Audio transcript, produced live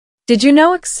Did you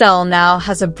know Excel now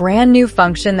has a brand new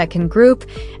function that can group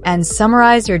and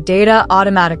summarize your data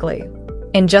automatically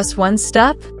in just one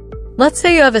step? Let's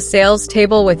say you have a sales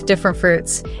table with different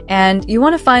fruits, and you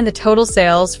want to find the total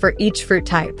sales for each fruit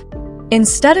type.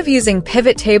 Instead of using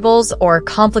pivot tables or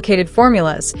complicated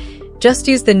formulas, just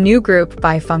use the new group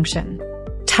by function.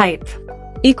 Type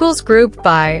equals group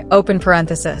by open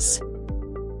parenthesis.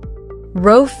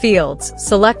 Row fields,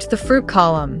 select the fruit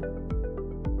column.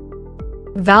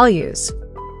 Values,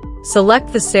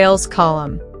 select the sales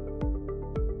column.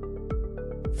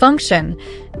 Function,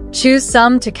 choose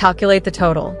sum to calculate the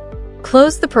total.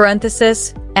 Close the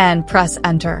parenthesis and press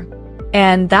enter.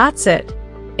 And that's it.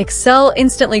 Excel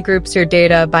instantly groups your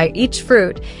data by each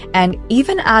fruit and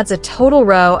even adds a total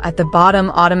row at the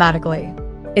bottom automatically.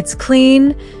 It's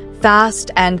clean,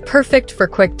 fast, and perfect for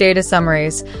quick data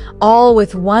summaries, all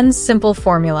with one simple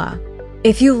formula.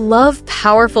 If you love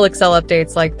powerful Excel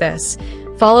updates like this,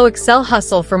 follow Excel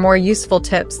Hustle for more useful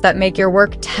tips that make your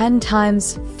work 10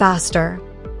 times faster.